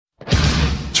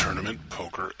Tournament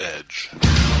Poker Edge.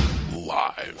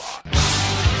 Live.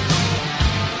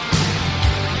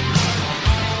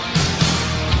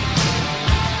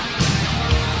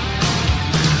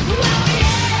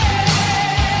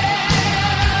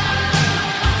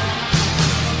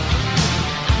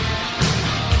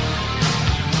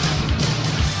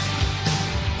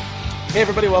 Hey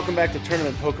everybody, welcome back to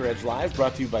Tournament Poker Edge Live,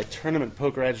 brought to you by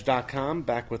TournamentPokerEdge.com,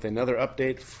 back with another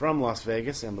update from Las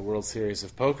Vegas and the World Series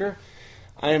of Poker.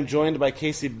 I am joined by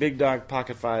Casey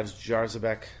Bigdogpckt5s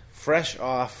Jarzabek, fresh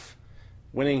off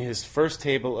winning his first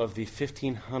table of the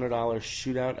 $1,500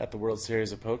 shootout at the World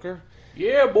Series of Poker.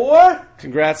 Yeah, boy!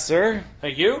 Congrats, sir.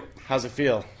 Thank you. How's it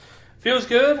feel? Feels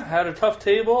good. Had a tough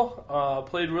table.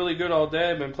 Played really good all day.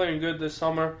 I've been playing good this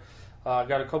summer.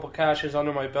 Got a couple cashes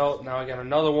under my belt. Now I got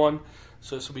another one.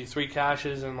 So this will be 3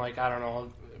 cashes and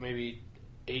maybe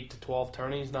 8 to 12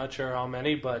 tourneys. Not sure how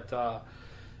many, but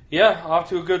off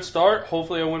to a good start.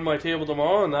 Hopefully I win my table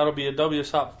tomorrow, and that'll be a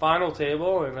WSOP final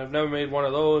table. And I've never made one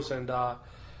of those, and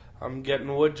I'm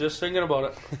getting wood just thinking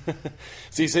about it.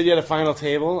 So you said you had a final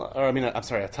table,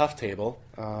 a tough table.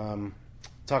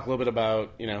 Talk a little bit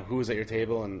about who was at your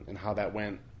table and how that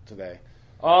went today.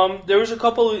 There was a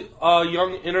couple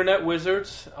young internet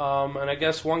wizards, and I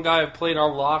guess one guy played our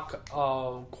lock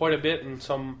quite a bit in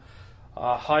some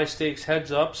high-stakes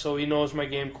heads-up, so he knows my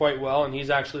game quite well, and he's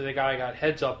actually the guy I got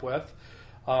heads-up with.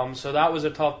 So that was a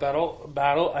tough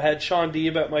battle. I had Sean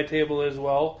Deeb at my table as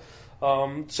well.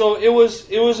 So it was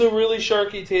a really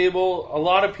sharky table. A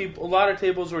lot of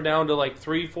tables were down to like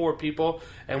 3-4 people,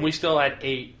 and we still had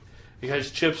 8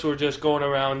 because chips were just going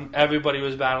around. Everybody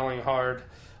was battling hard.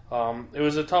 It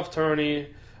was a tough table.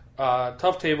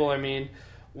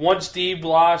 Once Deeb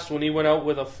lost when he went out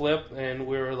with a flip, and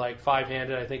we were like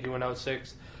 5-handed. I think he went out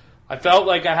 6. I felt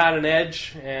like I had an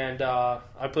edge, and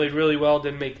I played really well.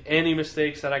 Didn't make any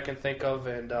mistakes that I can think of,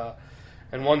 and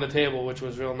won the table, which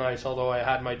was real nice. Although I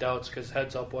had my doubts because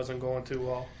heads up wasn't going too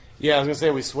well. Yeah, I was gonna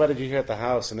say we sweated you here at the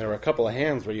house, and there were a couple of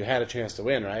hands where you had a chance to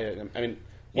win, right? I mean.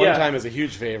 One time as a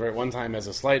huge favorite, one time as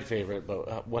a slight favorite,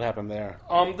 but what happened there?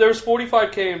 There was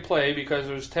 $45K in play because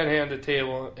there was 10-handed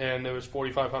table and there was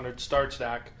 4,500 start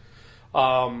stack.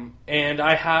 And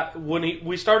I had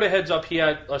we started heads up, he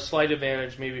had a slight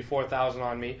advantage, maybe 4,000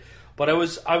 on me, but I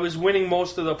was winning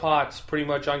most of the pots pretty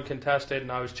much uncontested,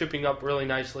 and I was chipping up really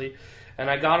nicely, and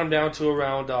I got him down to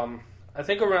around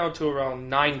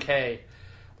 9K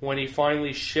when he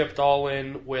finally shipped all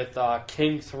in with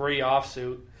King 3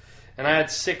 offsuit. And I had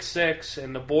 6-6,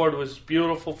 and the board was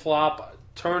beautiful flop.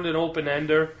 Turned an open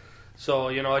ender, so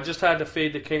I just had to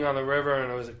fade the king on the river, and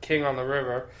it was a king on the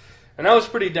river, and that was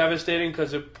pretty devastating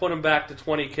because it put him back to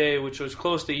 20K, which was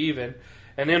close to even.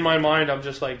 And in my mind, I'm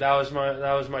just like, that was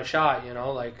my shot,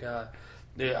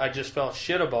 I just felt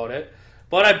shit about it.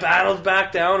 But I battled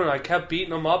back down, and I kept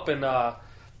beating him up and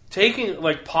taking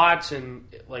pots and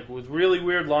with really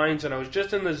weird lines, and I was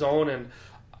just in the zone and.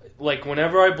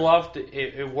 Whenever I bluffed,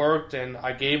 it worked, and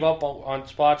I gave up on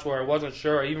spots where I wasn't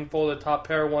sure. I even folded top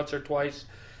pair once or twice,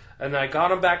 and I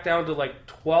got him back down to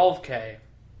 12K,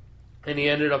 and he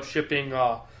ended up shipping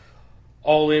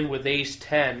all in with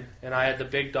ace-10, and I had the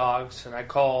big dogs, and I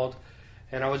called,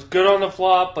 and I was good on the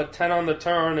flop, but 10 on the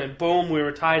turn, and boom, we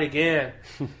were tied again.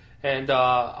 And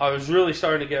I was really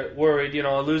starting to get worried.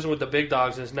 Losing with the big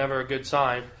dogs is never a good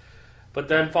sign. But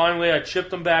then finally I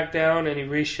chipped him back down, and he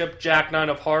reshipped Jack-9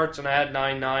 of hearts, and I had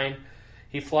 9-9.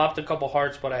 He flopped a couple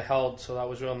hearts, but I held, so that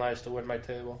was real nice to win my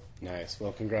table. Nice.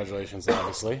 Well, congratulations,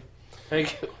 obviously.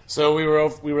 Thank you. So we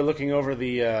were looking over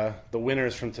the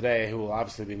winners from today, who will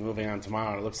obviously be moving on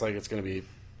tomorrow. It looks like it's going to be,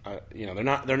 they're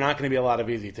not going to be a lot of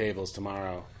easy tables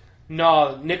tomorrow.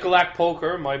 No, Nikolak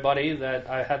Poker, my buddy that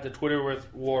I had the Twitter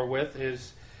war with,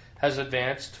 has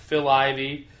advanced. Phil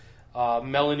Ivey,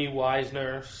 Melanie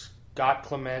Weisner, Scott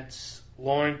Clements,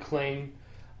 Lauren Kling,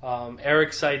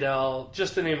 Eric Seidel,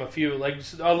 just to name a few.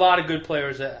 A lot of good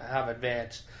players that have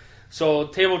advanced. So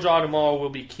table draw tomorrow will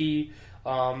be key.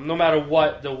 No matter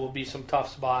what, there will be some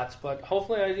tough spots. But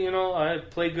hopefully, I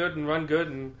play good and run good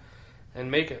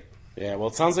and make it. Yeah, well,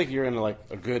 it sounds like you're in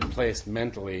a good place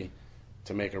mentally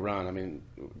to make a run. I mean,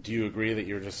 do you agree that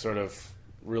you're just sort of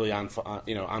really on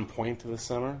point this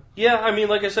summer? Yeah,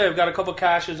 like I said, I've got a couple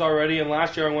cashes already, and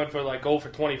last year I went for 0 for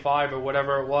 25 or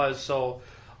whatever it was, so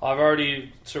I've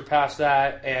already surpassed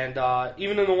that, and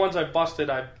even in the ones I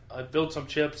busted, I built some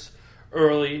chips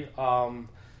early.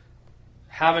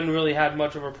 Haven't really had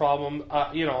much of a problem.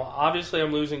 Obviously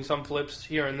I'm losing some flips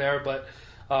here and there, but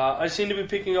I seem to be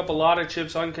picking up a lot of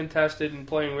chips uncontested and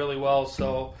playing really well,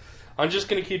 so I'm just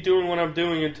going to keep doing what I'm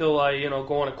doing until I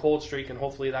go on a cold streak, and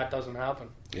hopefully that doesn't happen.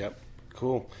 Yep,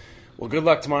 cool. Well, good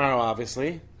luck tomorrow,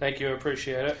 obviously. Thank you. I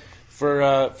appreciate it.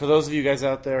 For those of you guys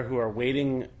out there who are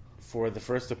waiting for the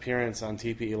first appearance on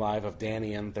TPE Live of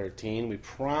Danny N13, we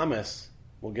promise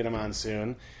we'll get him on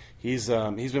soon. He's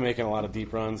been making a lot of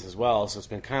deep runs as well, so it's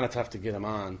been kind of tough to get him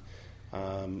on.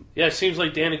 Yeah, it seems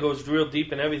like Danny goes real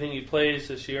deep in everything he plays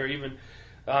this year. Even,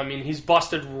 he's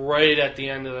busted right at the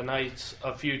end of the nights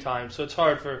a few times, so it's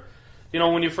hard for,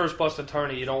 when you first bust a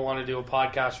tourney, you don't want to do a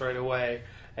podcast right away.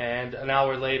 And an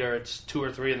hour later, it's 2 or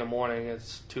 3 in the morning.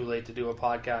 It's too late to do a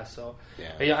podcast. So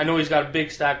yeah. I know he's got a big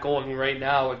stack going right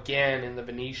now again in the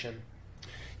Venetian.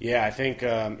 Yeah, I think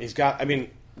he's got. I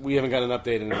mean, we haven't got an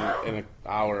update in an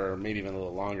hour, or maybe even a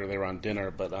little longer. They were on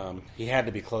dinner, but he had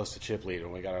to be close to chip lead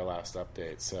when we got our last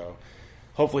update. So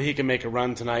hopefully he can make a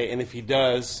run tonight. And if he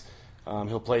does,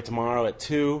 he'll play tomorrow at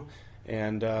 2,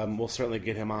 and we'll certainly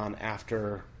get him on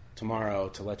after tomorrow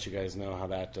to let you guys know how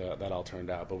that all turned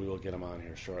out, but we will get him on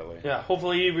here shortly. Yeah,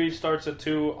 hopefully he restarts at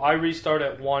 2. I restart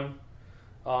at 1.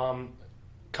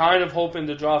 Kind of hoping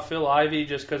to draw Phil Ivey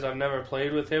just because I've never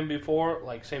played with him before,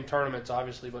 like same tournaments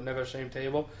obviously, but never same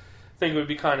table. I think it would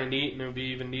be kind of neat, and it would be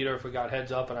even neater if we got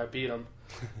heads up and I beat him.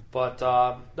 But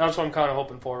that's what I'm kind of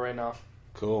hoping for right now.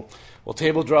 Cool. Well,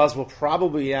 table draws will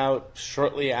probably be out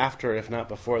shortly after, if not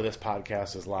before this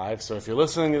podcast is live. So if you're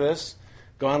listening to this,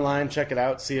 go online, check it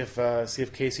out, see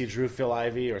if Casey drew Phil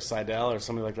Ivey or Seidel or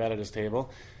somebody like that at his table.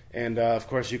 And, of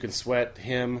course, you can sweat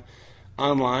him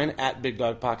online at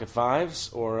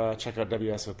Bigdogpckt5s or check out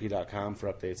WSOP.com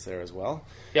for updates there as well.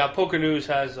 Yeah, Poker News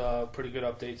has a pretty good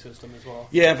update system as well.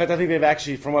 Yeah, in fact, I think they've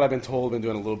actually, from what I've been told, been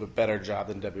doing a little bit better job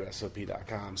than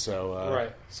WSOP.com.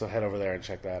 So, So head over there and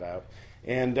check that out.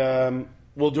 And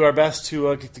we'll do our best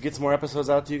to get some more episodes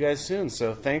out to you guys soon.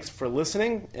 So thanks for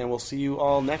listening, and we'll see you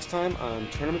all next time on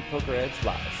Tournament Poker Edge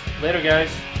Live. Later,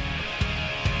 guys.